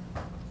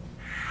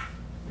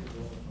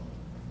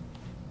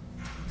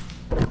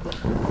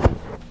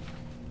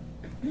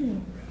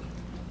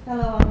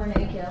 Hello, I'm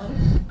Renee Kelly.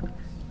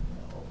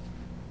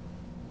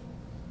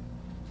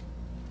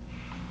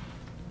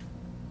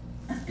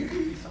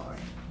 Sorry.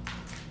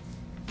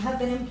 I've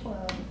been in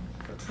Plum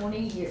for 20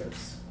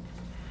 years.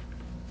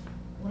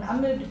 When I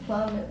moved to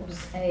Plum, it was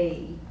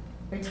a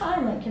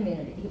retirement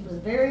community. It was a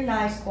very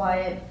nice,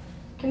 quiet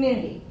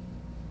community.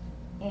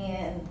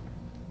 And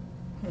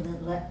for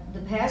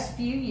the past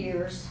few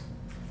years,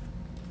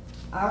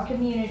 our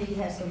community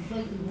has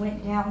completely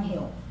went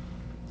downhill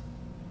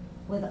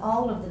with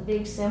all of the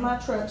big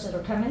semi-trucks that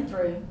are coming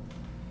through.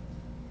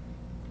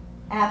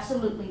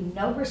 Absolutely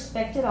no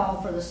respect at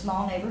all for the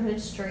small neighborhood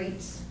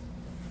streets.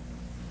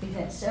 We've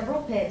had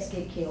several pets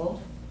get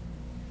killed.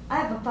 I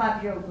have a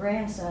 5-year-old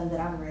grandson that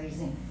I'm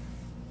raising,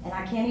 and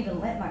I can't even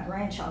let my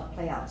grandchild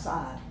play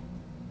outside.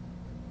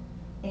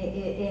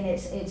 And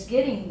it's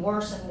getting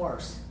worse and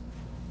worse.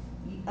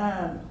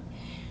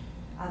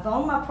 I've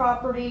owned my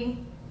property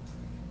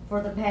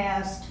for the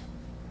past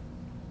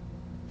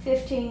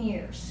 15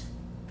 years,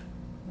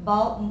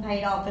 bought and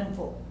paid off in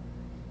full.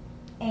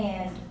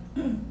 And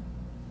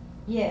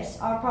yes,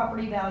 our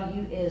property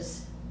value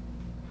is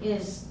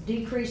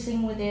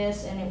decreasing with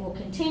this, and it will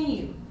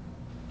continue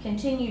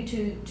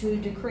to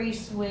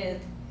decrease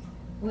with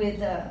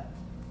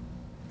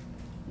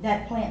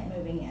that plant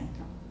moving in.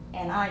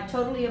 And I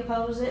totally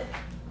oppose it.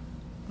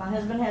 My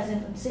husband has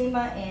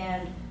emphysema,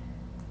 and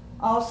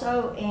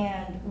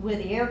with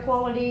the air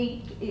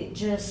quality, it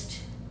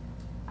just,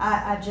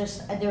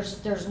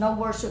 there's no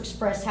words to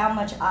express how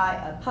much I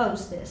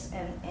oppose this,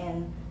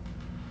 and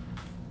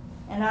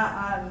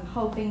I'm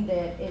hoping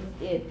that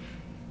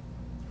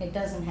it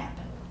doesn't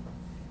happen.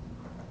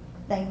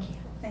 Thank you.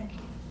 Thank you.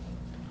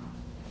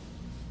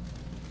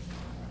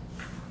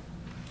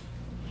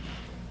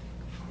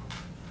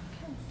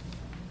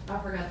 I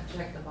forgot to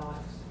check the box.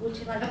 Would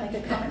you like to make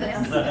a comment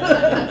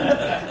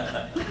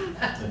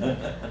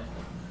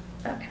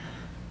now? Okay.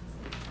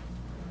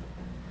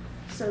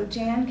 So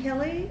Jan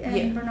Kelly and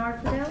Yeah.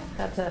 Bernard Fidel,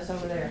 That's us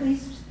over there.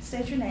 please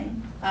state your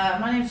name.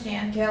 My name's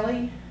Jan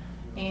Kelly,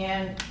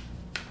 and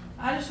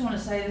I just want to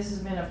say this has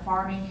been a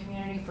farming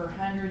community for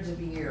hundreds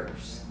of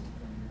years.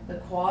 The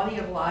quality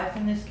of life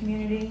in this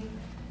community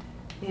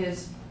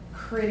is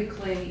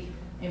critically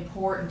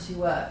important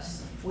to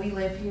us. We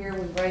live here,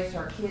 we raised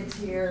our kids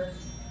here,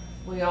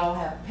 we all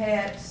have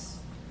pets.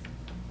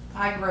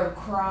 I grow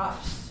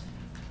crops,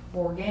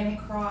 organic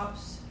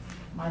crops.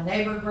 My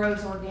neighbor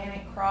grows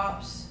organic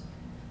crops.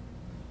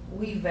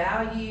 We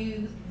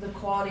value the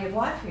quality of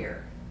life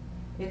here.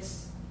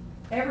 It's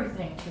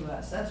everything to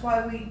us. That's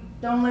why we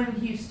don't live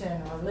in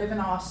Houston or live in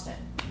Austin.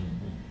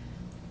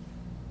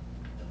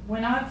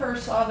 When I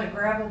first saw the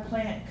gravel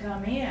plant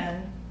come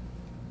in,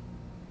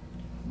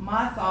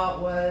 my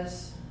thought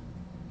was,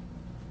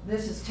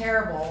 this is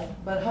terrible,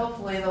 but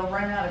hopefully they'll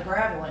run out of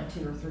gravel in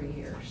 2 or 3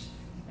 years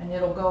and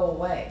it'll go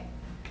away.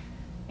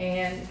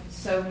 And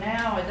so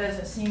now it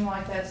doesn't seem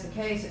like that's the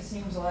case. It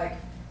seems like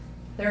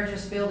they're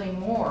just building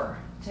more,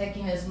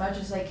 taking as much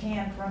as they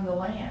can from the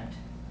land.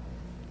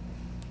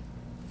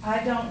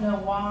 I don't know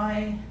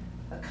why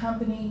a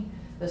company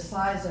the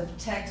size of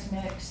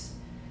Tex-Mex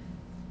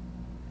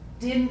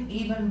didn't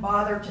even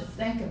bother to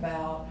think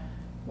about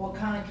what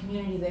kind of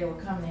community they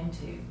were coming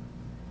into.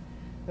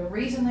 The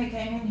reason they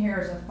came in here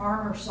is a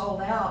farmer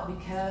sold out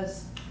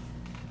because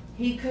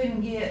he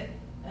couldn't get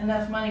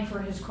enough money for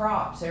his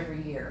crops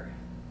every year.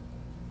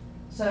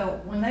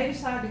 So when they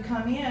decided to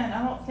come in,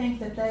 I don't think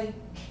that they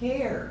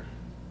cared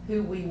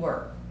who we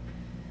were.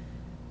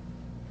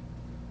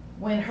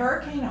 When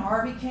Hurricane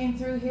Harvey came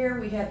through here,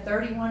 we had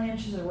 31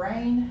 inches of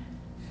rain,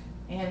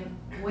 and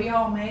we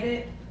all made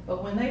it.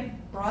 But when they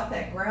brought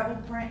that gravel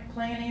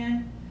plant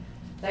in,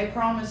 they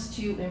promised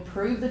to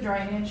improve the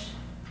drainage.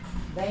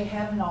 They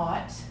have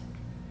not.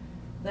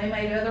 They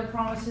made other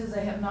promises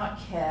they have not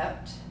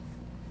kept.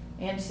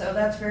 And so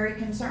that's very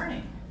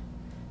concerning.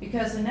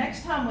 Because the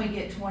next time we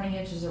get 20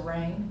 inches of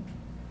rain,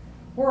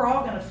 we're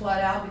all gonna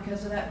flood out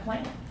because of that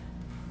plant.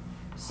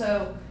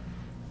 So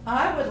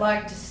I would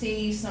like to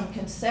see some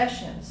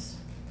concessions,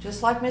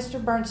 just like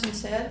Mr. Burnson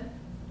said,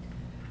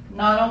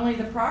 not only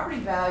the property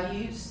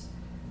values,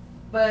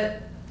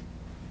 but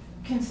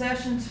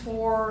concessions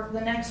for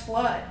the next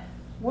flood.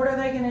 What are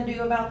they gonna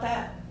do about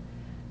that?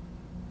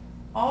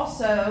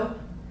 Also,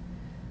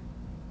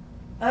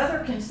 other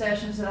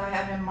concessions that I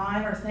have in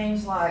mind are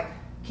things like,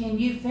 can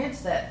you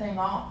fence that thing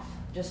off,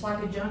 just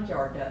like a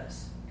junkyard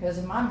does? Because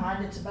in my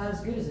mind, it's about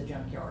as good as a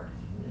junkyard.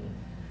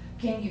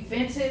 Can you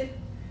fence it?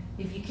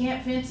 If you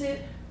can't fence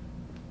it,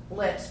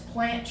 let's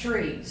plant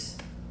trees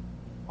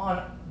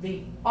on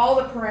all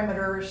the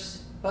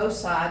perimeters, both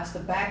sides. The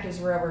back is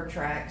railroad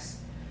tracks.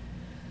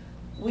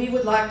 We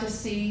would like to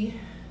see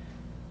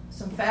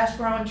some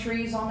fast-growing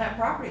trees on that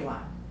property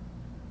line,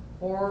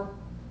 or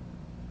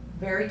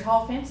very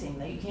tall fencing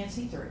that you can't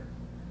see through.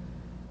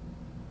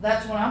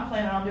 That's what I'm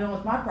planning on doing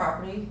with my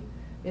property,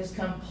 is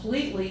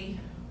completely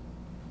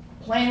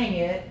planting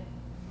it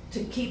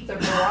to keep the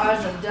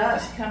barrage of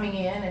dust coming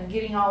in and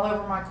getting all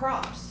over my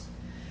crops.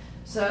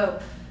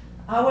 So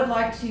I would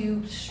like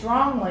to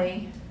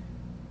strongly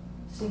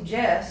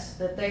suggest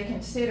that they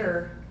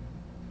consider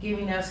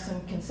giving us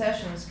some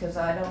concessions, because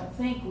I don't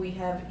think we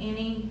have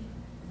any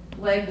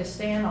leg to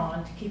stand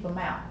on to keep them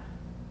out.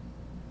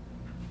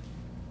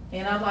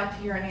 And I'd like to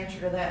hear an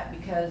answer to that,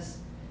 because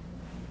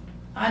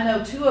I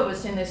know two of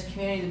us in this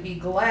community would be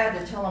glad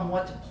to tell them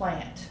what to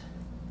plant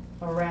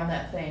around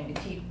that thing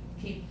to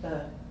keep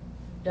the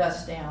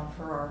dust down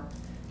for our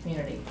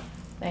community.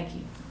 Thank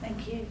you.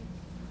 Thank you.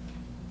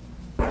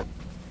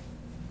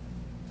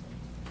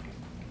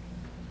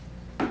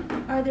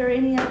 Are there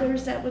any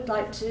others that would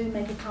like to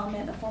make a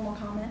comment, a formal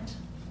comment?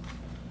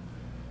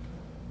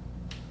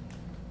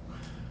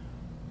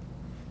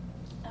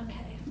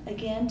 Okay,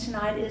 again,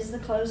 tonight is the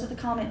close of the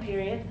comment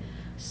period,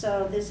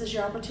 so this is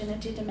your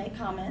opportunity to make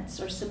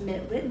comments or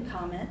submit written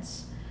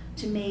comments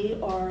to me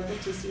or the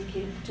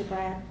TCEQ, to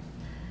Brad.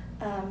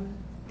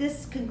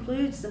 This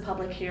concludes the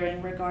public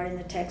hearing regarding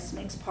the Tex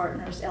Mix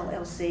Partners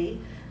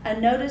LLC, a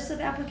notice of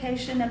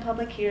application and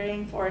public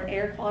hearing for an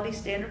air quality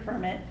standard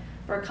permit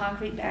for a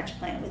concrete batch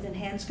plant with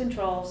enhanced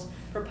controls,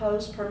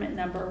 proposed permit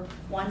number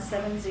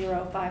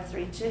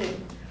 170532.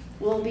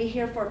 We'll be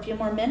here for a few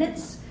more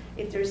minutes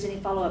if there's any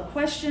follow-up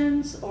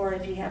questions or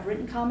if you have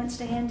written comments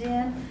to hand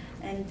in.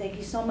 And thank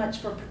you so much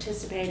for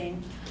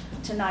participating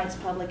in tonight's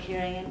public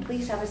hearing, and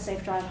please have a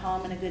safe drive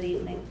home and a good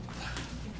evening.